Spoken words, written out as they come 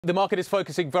The market is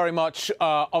focusing very much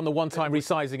on the one-time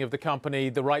resizing of the company,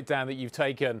 the write-down that you've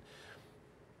taken.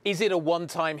 Is it a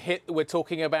one-time hit that we're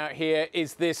talking about here?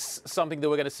 Is this something that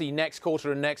we're going to see next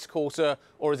quarter and next quarter,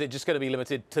 or is it just going to be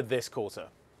limited to this quarter?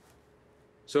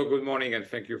 So good morning, and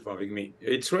thank you for having me.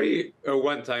 It's really a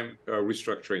one-time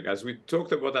restructuring. As we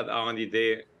talked about at R&D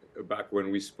Day back when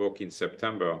we spoke in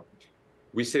September,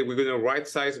 we said we're going to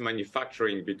right-size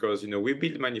manufacturing because, we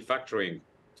built manufacturing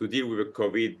to deal with a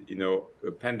COVID, a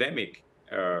pandemic.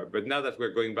 But now that we're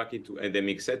going back into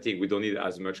endemic setting, we don't need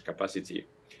as much capacity.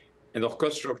 And our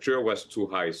cost structure was too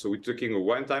high. So we're taking a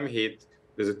one-time hit.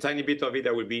 There's a tiny bit of it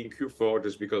that will be in Q4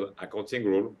 just because accounting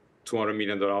rule, $200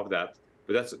 million of that.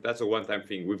 But that's a one-time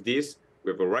thing. With this,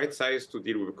 we have a right size to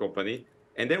deal with a company.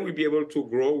 And then we'll be able to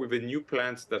grow with the new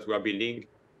plants that we are building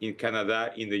in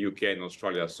Canada, in the UK, and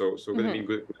Australia. So we're going to be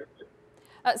good.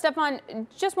 Stephane,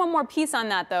 just one more piece on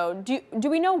that, though. Do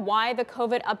we know why the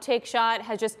COVID uptake shot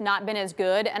has just not been as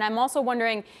good? And I'm also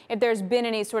wondering if there's been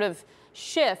any sort of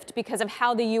shift because of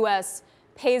how the U.S.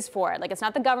 pays for it. Like, it's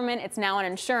not the government, it's now an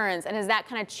insurance. And has that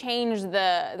kind of changed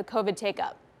the COVID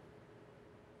take-up?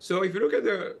 So if you look at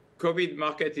the COVID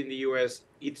market in the U.S.,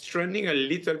 it's trending a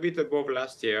little bit above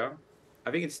last year. I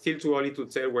think it's still too early to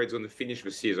tell where it's going to finish the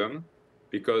season,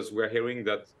 because we're hearing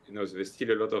that there's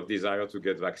still a lot of desire to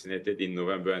get vaccinated in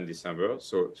November and December.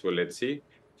 So let's see.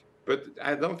 But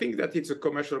I don't think that it's a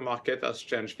commercial market has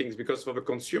changed things, because for the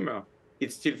consumer,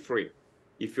 it's still free.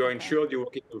 If you're insured, you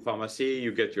walk into a pharmacy,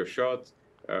 you get your shot,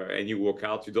 and you walk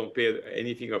out. You don't pay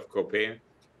anything of copay.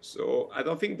 So I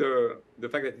don't think the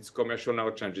fact that it's commercial now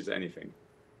changes anything.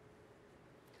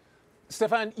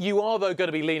 Stephane, you are, though, going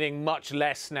to be leaning much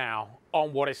less now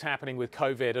on what is happening with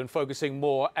COVID and focusing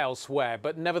more elsewhere.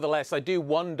 But nevertheless, I do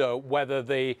wonder whether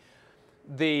the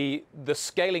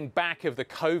scaling back of the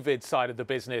COVID side of the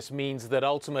business means that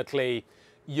ultimately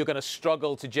you're going to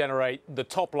struggle to generate the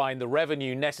top line, the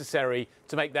revenue necessary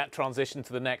to make that transition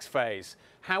to the next phase.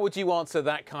 How would you answer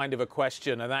that kind of a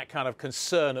question and that kind of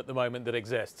concern at the moment that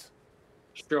exists?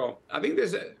 Sure. I think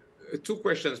there's two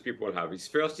questions people have.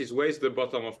 First is, where's the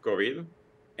bottom of COVID?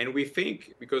 And we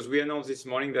think, because we announced this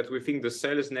morning that we think the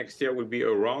sales next year will be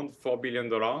around $4 billion.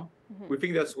 We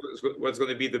think that's what's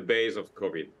going to be the base of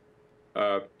COVID.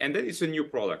 And then it's a new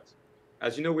product.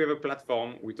 As you know, we have a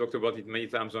platform. We talked about it many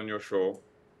times on your show.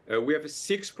 We have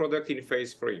 6 products in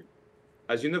phase 3.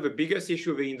 As you know, the biggest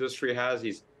issue the industry has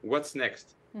is what's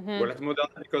next? Well, at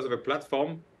Moderna, because of a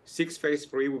platform, 6 phase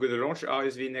 3, we're going to launch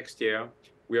RSV next year.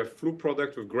 We have flu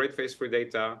product with great phase 3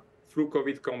 data, flu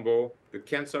COVID combo, the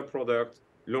cancer product,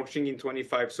 launching in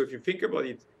 25. So if you think about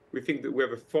it, we think that we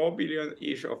have a 4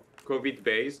 billion-ish of COVID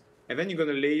base, and then you're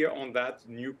going to layer on that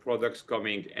new products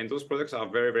coming. And those products are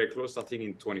very, very close, starting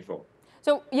in 24.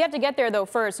 So you have to get there, though,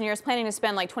 first, and you're planning to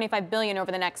spend like $25 billion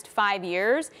over the next 5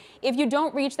 years. If you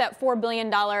don't reach that $4 billion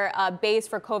base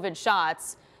for COVID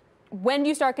shots, when do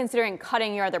you start considering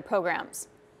cutting your other programs?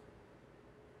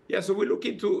 Yeah, so we look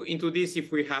into this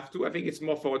if we have to. I think it's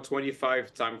more for a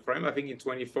 25 timeframe. I think in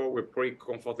 24, we're pretty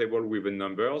comfortable with the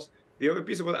numbers. The other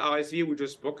piece about RSV we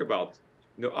just spoke about.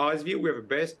 RSV, we have a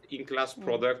best-in-class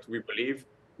product, we believe,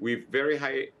 with very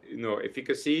high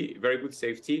efficacy, very good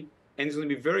safety, and it's going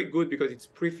to be very good because it's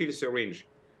pre-filled syringe.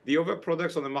 The other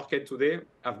products on the market today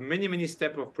have many, many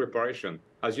steps of preparation.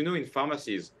 As you know, in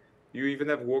pharmacies, you even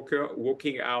have workers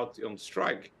walking out on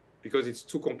strike because it's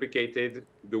too complicated,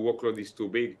 the workload is too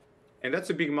big. And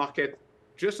that's a big market.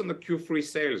 Just on the Q3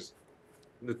 sales,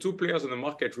 the 2 players on the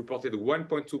market reported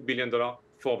 $1.2 billion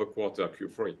for the quarter,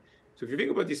 Q3. So if you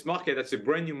think about this market, that's a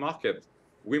brand new market.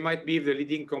 We might be the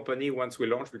leading company once we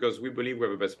launch because we believe we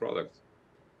have the best product.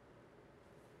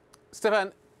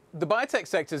 Stephane, the biotech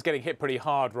sector is getting hit pretty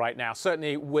hard right now,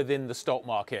 certainly within the stock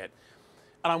market.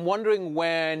 And I'm wondering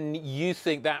when you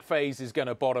think that phase is going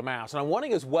to bottom out. And I'm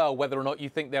wondering as well whether or not you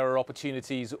think there are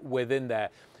opportunities within there.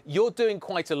 You're doing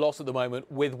quite a lot at the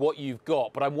moment with what you've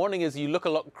got. But I'm wondering, as you look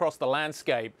across the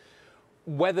landscape,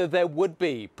 whether there would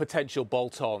be potential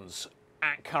bolt-ons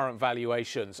at current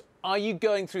valuations. Are you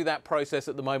going through that process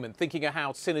at the moment, thinking of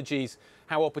how synergies,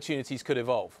 how opportunities could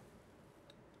evolve?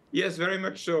 Yes, very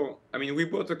much so. I mean, we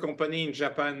bought a company in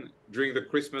Japan during the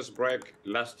Christmas break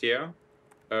last year.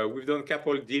 We've done a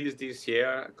couple of deals this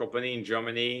year, a company in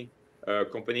Germany, a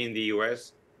company in the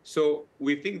US. So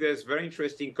we think there's very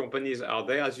interesting companies out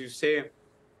there. As you say,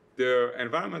 the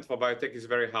environment for biotech is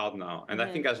very hard now. And I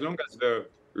think as long as the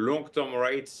long-term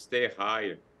rates stay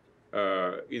high,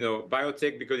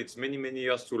 biotech, because it's many, many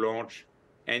years to launch,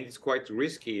 and it's quite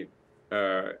risky,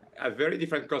 a very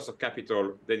different cost of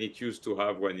capital than it used to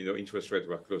have when interest rates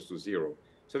were close to zero.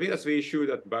 So I think that's the issue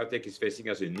that biotech is facing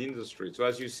as an industry. So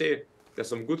as you say, there's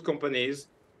some good companies.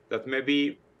 that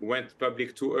maybe went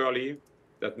public too early,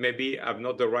 that maybe have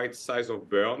not the right size of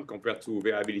burn compared to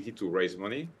their ability to raise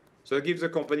money. So it gives a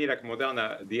company like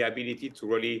Moderna the ability to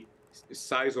really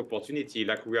size opportunity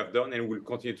like we have done and will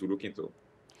continue to look into.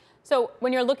 So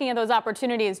when you're looking at those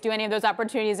opportunities, do any of those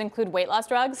opportunities include weight loss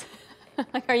drugs?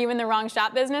 Like, are you in the wrong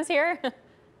shop business here?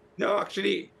 No,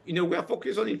 actually, we are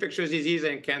focused on infectious disease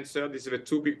and cancer. This is the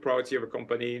two big priority of a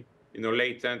company,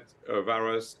 latent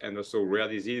virus and also rare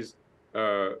disease.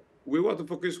 We want to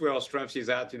focus where our strength is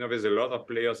at. There's a lot of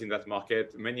players in that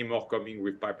market, many more coming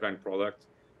with pipeline products,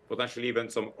 potentially even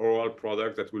some oral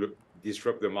products that will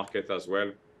disrupt the market as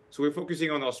well. So we're focusing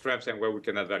on our strengths and where we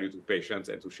can add value to patients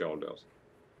and to shareholders.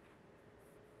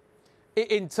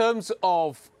 In terms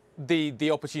of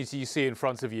the opportunity you see in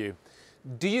front of you,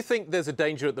 do you think there's a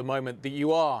danger at the moment that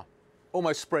you are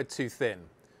almost spread too thin,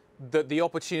 that the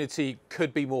opportunity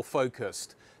could be more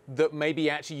focused, that maybe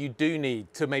actually you do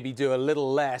need to maybe do a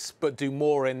little less but do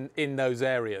more in those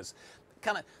areas?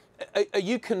 Are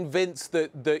you convinced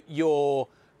that your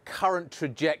current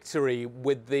trajectory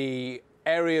with the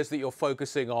areas that you're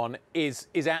focusing on is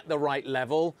at the right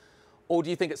level, or do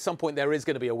you think at some point there is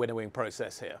going to be a win-win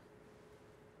process here?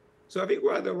 So I think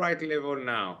we're at the right level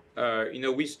now.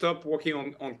 We stopped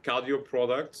working on cardio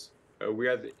products. We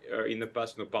had in the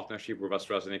past no partnership with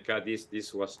AstraZeneca.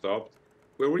 This was stopped.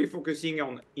 We're really focusing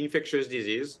on infectious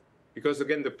disease because,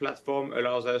 again, the platform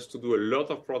allows us to do a lot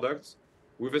of products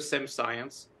with the same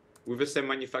science, with the same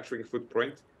manufacturing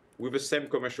footprint, with the same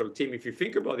commercial team. If you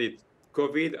think about it,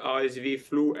 COVID, RSV,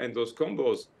 flu, and those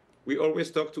combos, we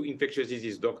always talk to infectious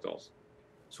disease doctors.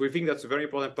 So we think that's a very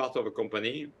important part of a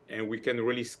company, and we can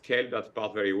really scale that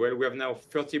part very well. We have now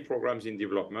 30 programs in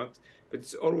development, but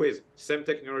it's always same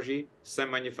technology,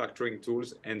 same manufacturing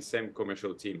tools, and same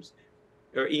commercial teams.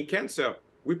 In cancer,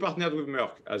 we partnered with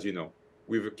Merck, as you know,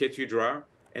 with Keytruda,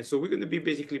 and so we're going to be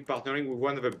basically partnering with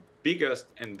one of the biggest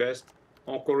and best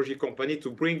oncology company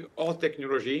to bring our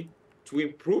technology to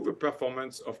improve the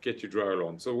performance of Keytruda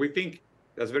alone. So we think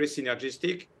that's very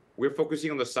synergistic. We're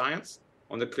focusing on the science,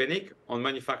 on the clinic, on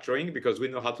manufacturing, because we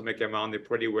know how to make mRNA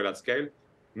pretty well at scale.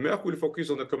 Merck will focus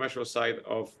on the commercial side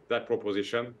of that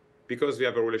proposition because we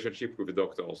have a relationship with the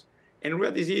doctors. And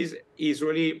rare disease is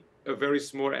really a very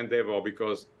small endeavor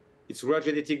because it's rare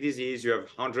genetic disease. You have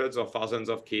hundreds or thousands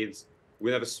of kids. We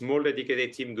have a small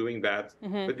dedicated team doing that.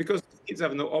 Mm-hmm. But because kids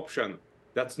have no option,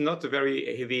 that's not a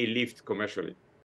very heavy lift commercially.